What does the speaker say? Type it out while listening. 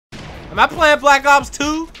Am I playing Black Ops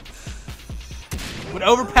 2? With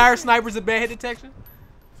overpowered snipers and bad hit detection?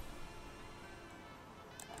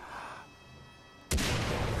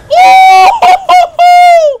 Ooh!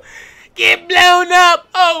 Get blown up!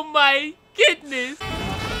 Oh my goodness!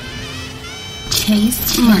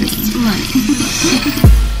 Chase money.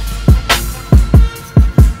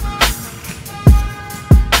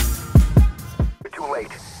 You're too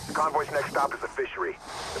late. The convoy's next stop is the fishery.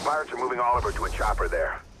 The pirates are moving Oliver to a chopper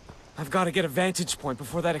there. I've got to get a vantage point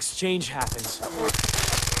before that exchange happens.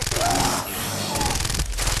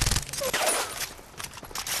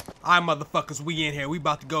 Alright, motherfuckers, we in here. We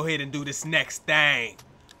about to go ahead and do this next thing.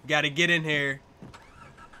 Gotta get in here.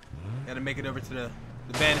 Gotta make it over to the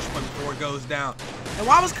vantage point before it goes down. And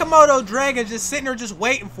why was Komodo Dragon just sitting there just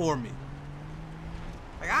waiting for me?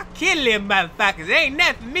 Like, I'll kill them motherfuckers. Ain't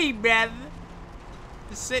nothing for me, brother.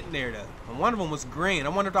 Just sitting there, though. And one of them was green. I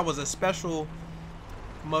wonder if that was a special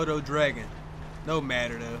Komodo Dragon. No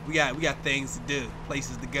matter, though. We got things to do.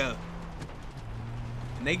 Places to go.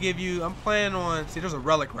 And they give you, I'm planning on, see, there's a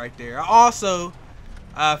relic right there. I also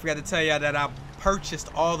forgot to tell you that I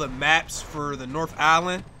purchased all the maps for the North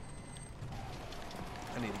Island.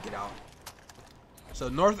 I need to get out. So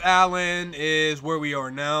North Island is where we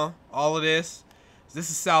are now. All of this is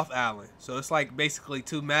South Island. So it's like basically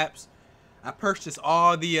two maps. I purchased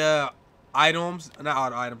all the items, not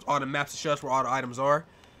all the items, all the maps to show us where all the items are.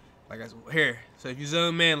 Like here. So if you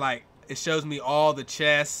zoom in, like it shows me all the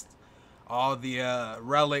chests, all the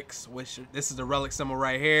relics, which this is the relic symbol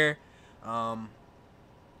right here.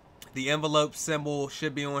 The envelope symbol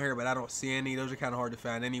should be on here, but I don't see any. Those are kind of hard to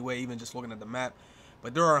find anyway, even just looking at the map.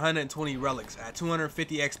 But there are 120 relics at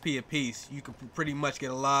 250 XP a piece. You can pretty much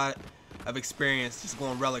get a lot of experience just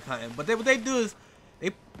going relic hunting. But what they do is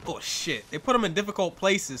they put them in difficult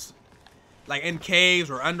places, like in caves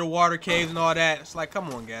or underwater caves and all that. It's like, come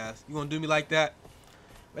on, guys, you gonna do me like that?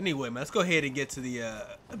 But anyway, man, let's go ahead and get to the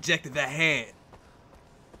objective at hand.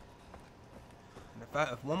 And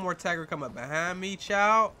if one more attacker come up behind me,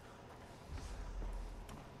 child.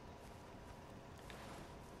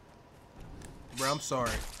 Bro, I'm sorry.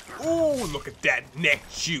 Ooh, look at that neck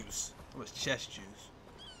juice. That was chest juice.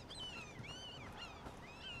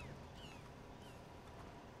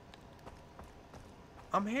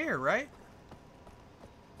 I'm here, right?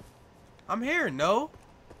 I'm here, no?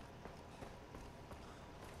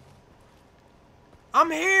 I'm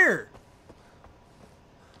here!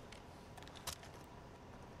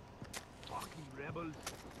 Fucking rebels.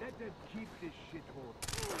 Let them keep this shithole.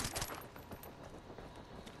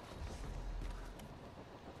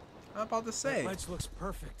 I'm about to say. That ledge looks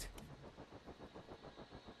perfect.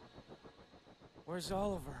 Where's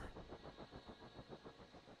Oliver?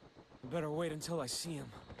 I better wait until I see him.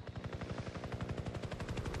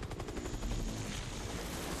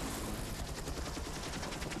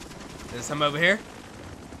 There's some over here.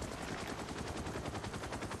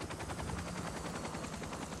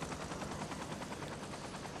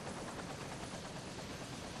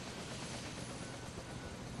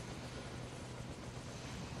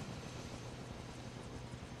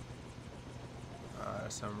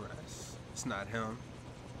 Sunrise. It's not him.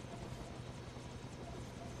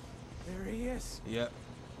 There he is. Yep.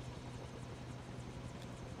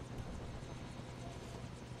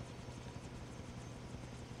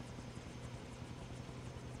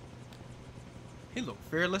 He looked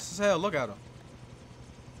fearless as hell. Look at him.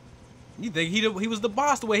 You think he was the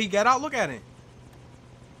boss the way he got out? Look at him.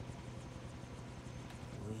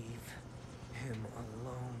 Leave him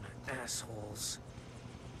alone, assholes.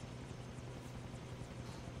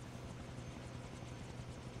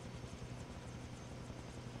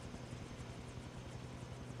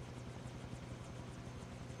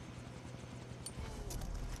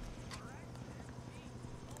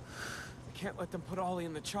 Can't let them put Ollie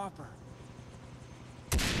in the chopper.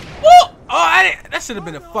 Woo! Oh, that should have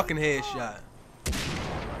been a fucking headshot.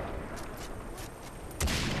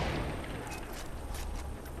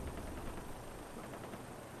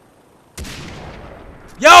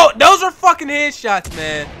 Yo, those are fucking headshots,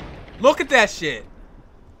 man. Look at that shit.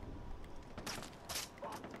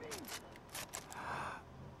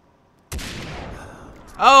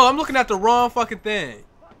 Oh, I'm looking at the wrong fucking thing.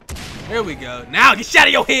 There we go. Now get shot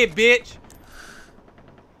of your head, bitch.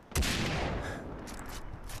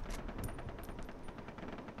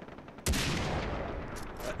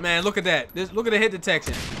 Man, look at that. Look at the hit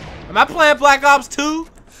detection. Am I playing Black Ops 2?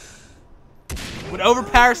 With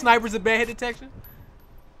overpowered snipers and bad hit detection?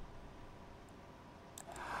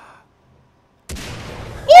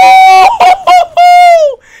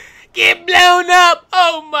 Ooh! Get blown up!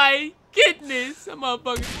 Oh my goodness! That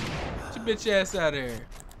motherfucker. Get your bitch ass out of here.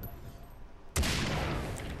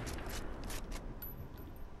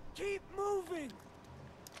 Keep moving.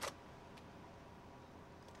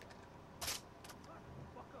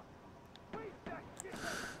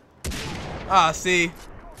 Ah, see,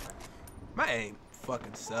 my aim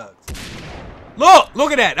fucking sucks.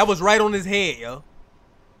 Look at that. That was right on his head, yo.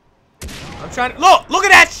 I'm trying to look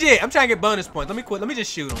at that shit. I'm trying to get bonus points. Let me quit. Let me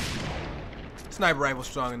just shoot him. Sniper rifle's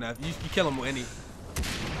strong enough. You kill him with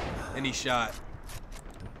any shot.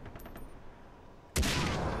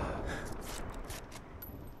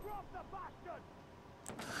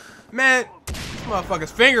 Man, this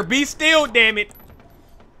motherfucker's finger be still, damn it.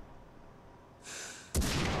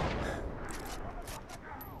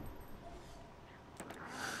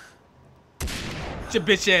 Get your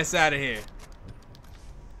bitch ass out of here.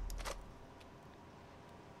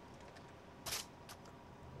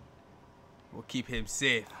 We'll keep him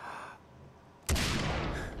safe.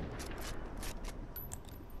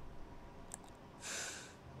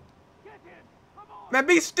 Man,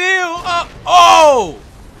 be still. Oh!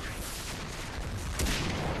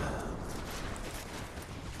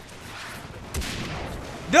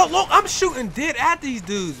 Look, I'm shooting dead at these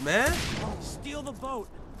dudes, man. Steal the boat.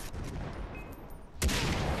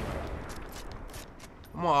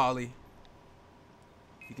 Come on, Ollie.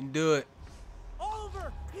 You can do it.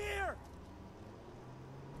 Over here.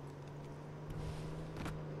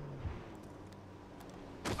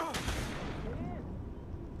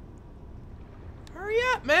 Hurry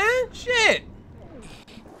up, man. Shit.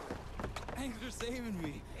 Thanks for saving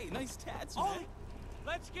me. Hey, nice tats, Oh, man.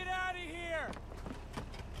 let's get out of here.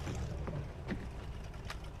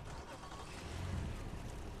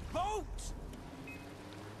 Boat.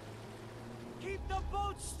 Keep the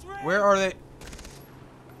boat straight. Where are they?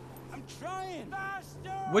 I'm trying. Faster.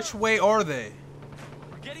 Which way are they?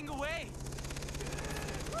 We're getting away.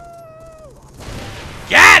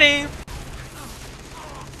 Got him!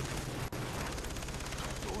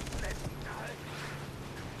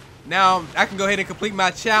 Now I can go ahead and complete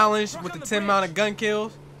my challenge with the 10 amount of gun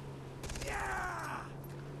kills.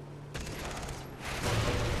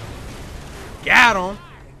 Got him.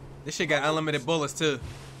 This shit got unlimited bullets too.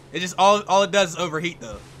 It just all it does is overheat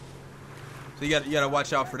though. So you gotta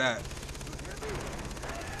watch out for that.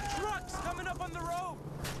 Trucks coming up on the road.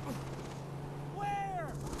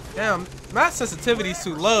 Where? Damn, my sensitivity's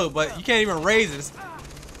too low, but you can't even raise it.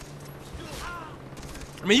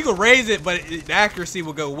 I mean, you can raise it, but the accuracy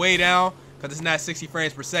will go way down because it's not 60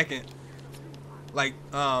 frames per second like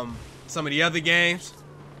some of the other games.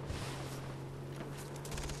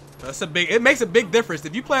 So it makes a big difference.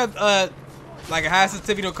 If you play like a high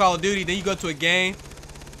sensitivity on Call of Duty, then you go to a game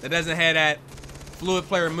that doesn't have that fluid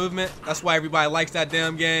player movement. That's why everybody likes that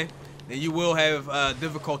damn game. Then you will have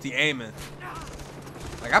difficulty aiming.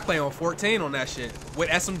 Like I play on 14 on that shit with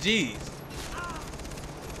SMGs.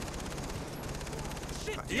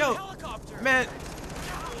 Yo, man.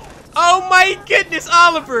 Oh my goodness,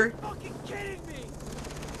 Oliver. Fucking kidding me.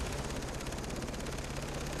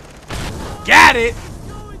 Got it.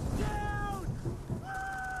 Going down.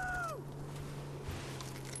 Woo!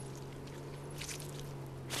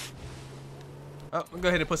 Oh, I'll go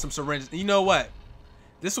ahead and put some syringes. You know what?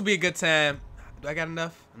 This will be a good time. Do I got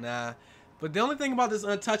enough? Nah. But the only thing about this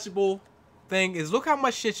untouchable thing is look how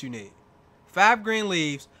much shit you need. 5 green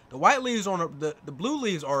leaves. The white leaves on the blue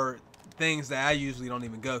leaves are things that I usually don't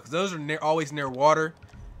even go because those are always near water.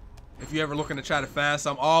 If you're ever looking to try to find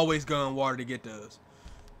some, always go in water to get those.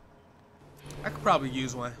 I could probably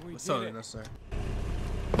use one. What's totally necessary.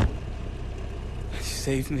 You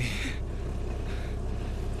saved me.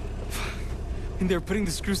 And they're putting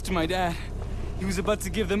the screws to my dad. He was about to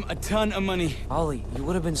give them a ton of money. Ollie, you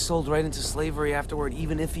would have been sold right into slavery afterward,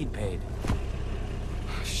 even if he'd paid.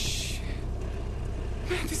 Oh, shit.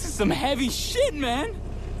 Man, this is some heavy shit, man.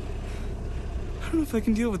 I don't know if I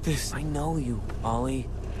can deal with this. I know you, Ollie.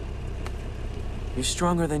 You're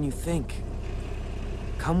stronger than you think.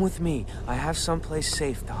 Come with me. I have someplace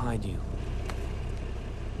safe to hide you.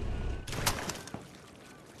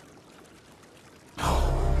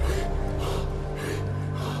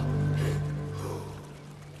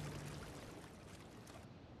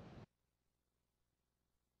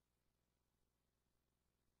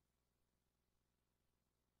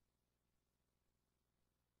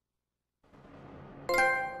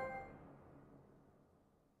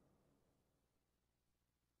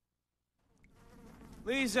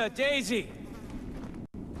 Lisa, Daisy.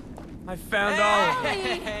 I found all.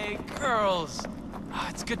 Hey, girls. Oh,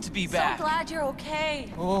 it's good to be back. So glad you're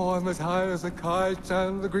okay. Oh, I'm as high as a kite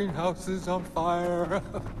and the greenhouse is on fire.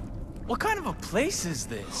 What kind of a place is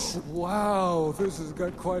this? Wow, this has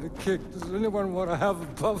got quite a kick. Does anyone want to have a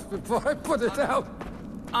puff before I put it out?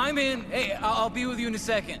 I'm in. Hey, I'll be with you in a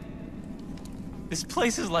second. This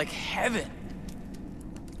place is like heaven.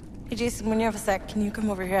 Hey, Jason, when you have a sec, can you come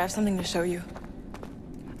over here? I have something to show you.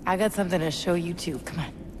 I got something to show you too. Come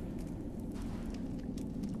on.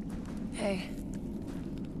 Hey,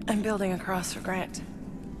 I'm building a cross for Grant.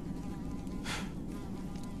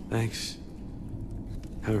 Thanks.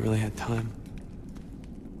 Haven't really had time.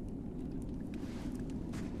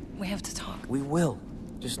 We have to talk. We will.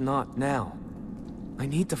 Just not now. I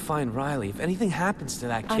need to find Riley. If anything happens to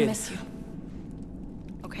that kid... I miss you.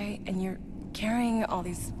 Okay? And you're carrying all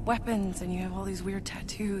these weapons, and you have all these weird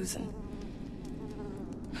tattoos, and...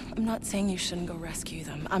 I'm not saying you shouldn't go rescue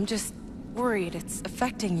them. I'm just worried it's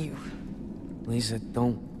affecting you. Lisa,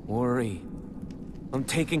 don't worry. I'm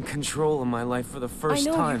taking control of my life for the first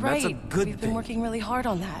time. I know, you're right. That's a good thing. We've been working really hard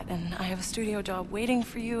on that, and I have a studio job waiting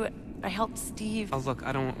for you. I helped Steve. Oh, look,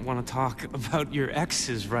 I don't want to talk about your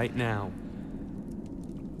exes right now.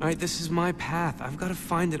 All right, this is my path. I've got to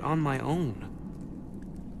find it on my own.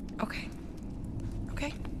 Okay.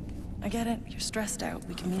 Okay. I get it. You're stressed out.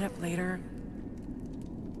 We can meet up later.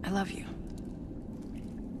 I love you.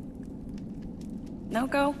 Now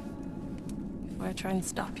go. Before I try and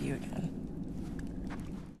stop you again.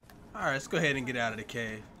 Alright, let's go ahead and get out of the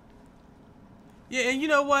cave. Yeah, and you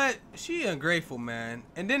know what? She ungrateful, man.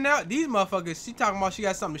 And then now, these motherfuckers, she talking about she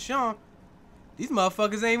got something to show 'em. These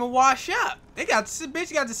motherfuckers ain't even washed up. They got,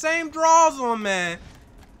 bitch got the same drawers on, man.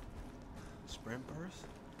 Sprint burst?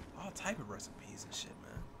 All type of recipes and shit,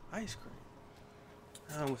 man. Ice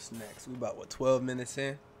cream. What's next? We about, what, 12 minutes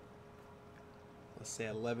in? Let's say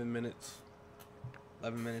 11 minutes.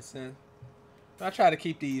 11 minutes in. I try to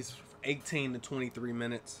keep these 18 to 23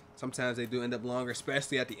 minutes. Sometimes they do end up longer,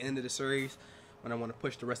 especially at the end of the series when I want to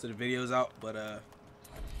push the rest of the videos out. But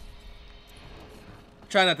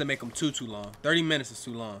try not to make them too long. 30 minutes is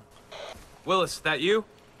too long. Willis, that you?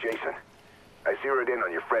 Jason, I zeroed in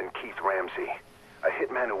on your friend Keith Ramsey. A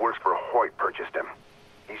hitman who works for Hoyt purchased him.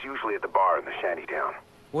 He's usually at the bar in the shantytown.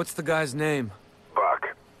 What's the guy's name?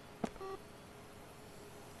 Buck.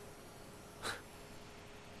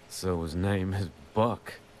 So his name is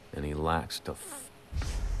Buck, and he lacks the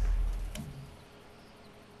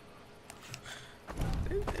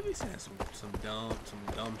They be saying some dumb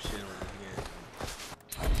shit on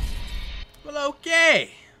here. Well,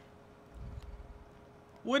 okay.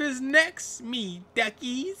 What is next, me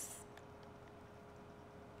duckies?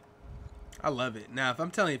 I love it. Now, if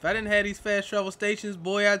I'm telling you, if I didn't have these fast travel stations,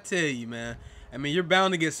 boy, I tell you, man. I mean, you're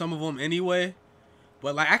bound to get some of them anyway.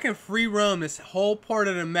 But like, I can free roam this whole part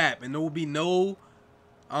of the map, and there will be no,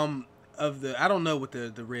 I don't know what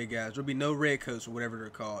the red guys. There'll be no red coats or whatever they're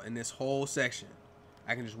called in this whole section.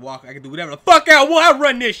 I can just walk. I can do whatever the fuck I want. I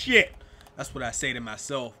run this shit. That's what I say to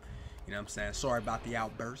myself. You know what I'm saying? Sorry about the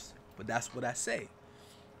outburst, but that's what I say.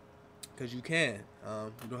 Because you can.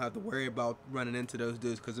 You don't have to worry about running into those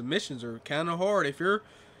dudes. Because the missions are kind of hard. If you're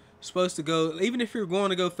supposed to go, even if you're going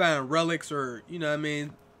to go find relics or, you know what I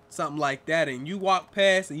mean, something like that, and you walk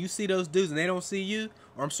past and you see those dudes and they don't see you,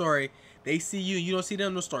 or I'm sorry, they see you and you don't see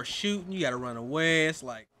them, they'll start shooting. You got to run away. It's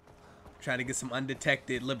like trying to get some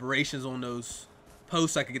undetected liberations on those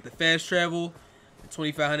posts. I could get the fast travel,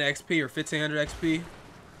 2500 XP or 1500 XP.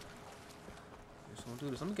 Just gonna do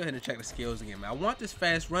this. I'm gonna go ahead and check the skills again, man. I want this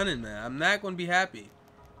fast running, man. I'm not gonna be happy.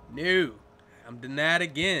 No, I'm denied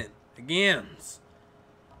again. I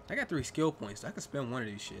got 3 skill points. I could spend one of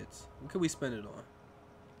these shits. What could we spend it on?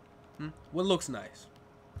 What looks nice?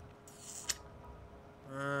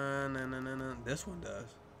 No. This one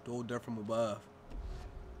does. Dual dirt from above.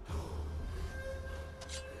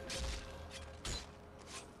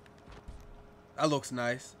 That looks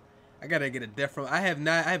nice. I gotta get a death from. I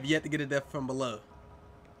have yet to get a death from below.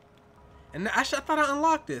 And I thought I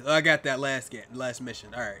unlocked it. Oh, I got that last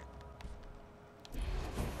mission. All right.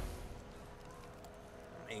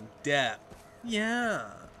 In depth.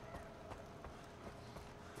 Yeah.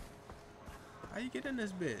 How you get in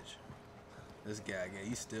this bitch? This guy again.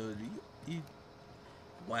 You still you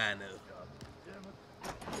wino.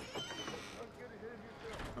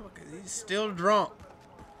 Okay, he's still drunk.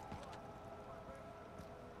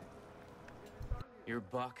 You're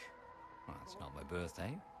Buck? Well, it's not my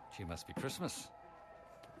birthday. She must be Christmas.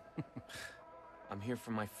 I'm here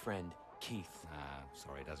for my friend, Keith.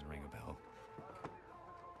 Sorry, it doesn't ring a bell.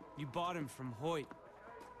 You bought him from Hoyt.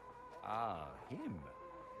 Ah, him.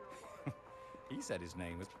 He said his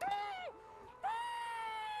name was...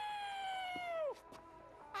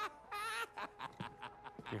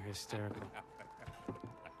 You're hysterical.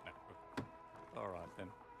 All right, then.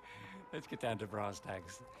 Let's get down to brass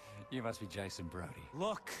tacks. You must be Jason Brody.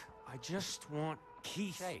 Look, I just want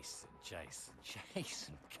Keith.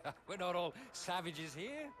 Jason. We're not all savages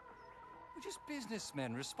here. We're just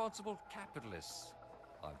businessmen, responsible capitalists.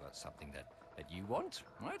 I've got something that you want,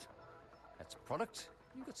 right? That's a product.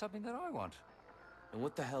 You've got something that I want. And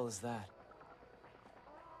what the hell is that?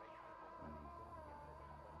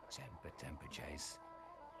 Temper, Chase.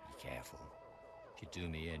 Be careful. If you do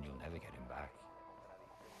me in, you'll never get him back.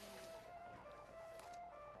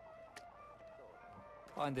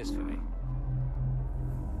 Find this for me.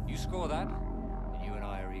 You score that, and you and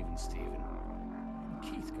I are even, Stephen. And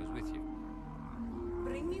Keith goes with you.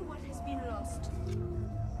 Bring me what has been lost.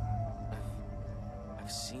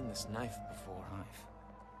 I've seen this knife before. Knife?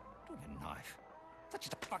 Don't get a knife. It's not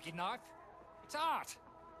just a fucking knife. It's art.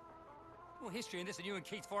 More history in this than you and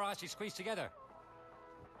Keith 4 actually squeezed together.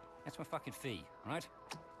 That's my fucking fee, right?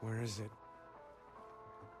 Where is it?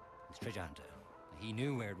 It's treasure hunter. He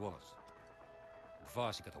knew where it was.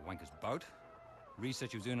 Advice, he got the wanker's boat.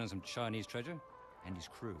 Research he was doing on some Chinese treasure. And his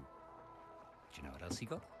crew. Do you know what else he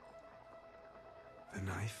got? The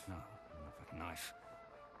knife? No, not a fucking knife.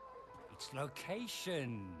 It's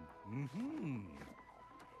location.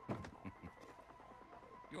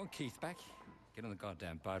 You want Keith back? Get on the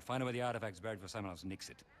goddamn boat. Find out where the artifact's buried before someone else nicks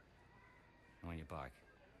it. On your bike.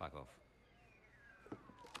 Fuck off.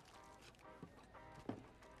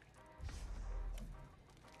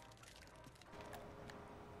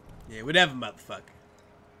 Yeah, whatever, motherfucker.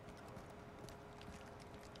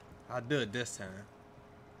 I'll do it this time.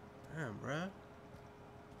 Damn, bro.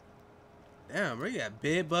 Damn, bro. You got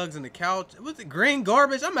bed bugs in the couch. What's it? Green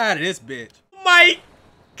garbage? I'm out of this bitch. Mike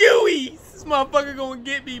Gooey. This motherfucker gonna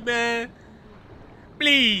get me, man.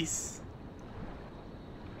 Please.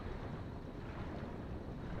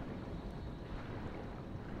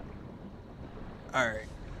 Alright.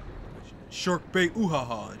 Shark bait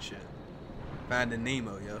ooh-ha-ha and shit. Finding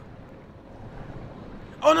Nemo, yo.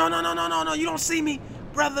 Oh, no. You don't see me,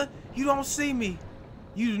 brother. You don't see me.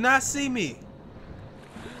 You do not see me.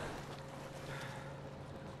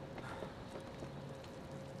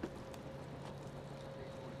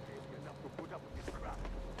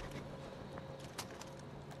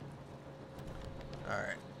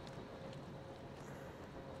 Alright.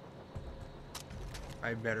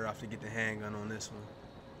 I'm better off to get the handgun on this one.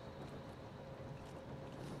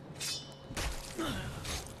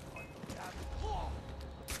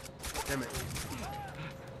 Damn it.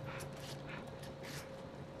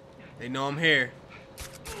 They know I'm here.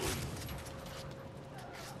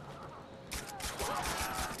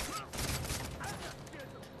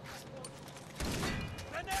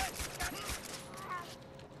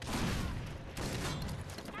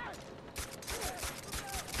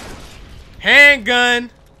 Handgun.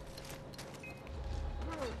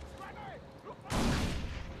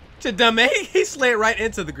 To dumb he slid right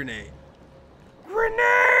into the grenade.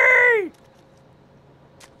 Grenade!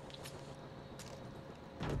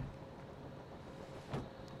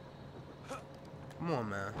 Come on,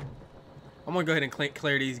 man. I'm gonna go ahead and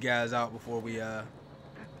clear these guys out before we Is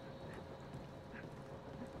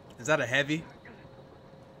that a heavy?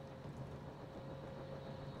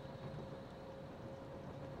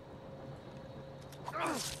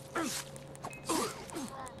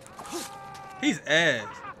 He's ass.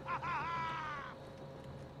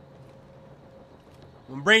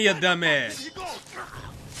 Well, bring your dumb ass.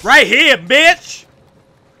 Right here, bitch.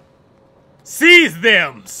 Seize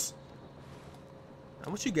thems.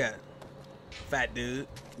 Now, what you got, fat dude?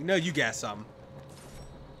 You know you got something.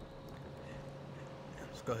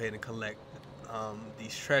 Let's go ahead and collect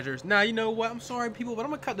these treasures. Now, you know what? I'm sorry, people, but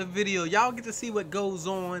I'm gonna cut the video. Y'all get to see what goes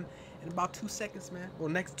on in about 2 seconds, man.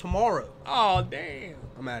 Well, tomorrow. Oh, damn.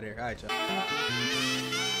 I'm out of here. All right, y'all.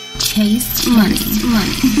 Chase money.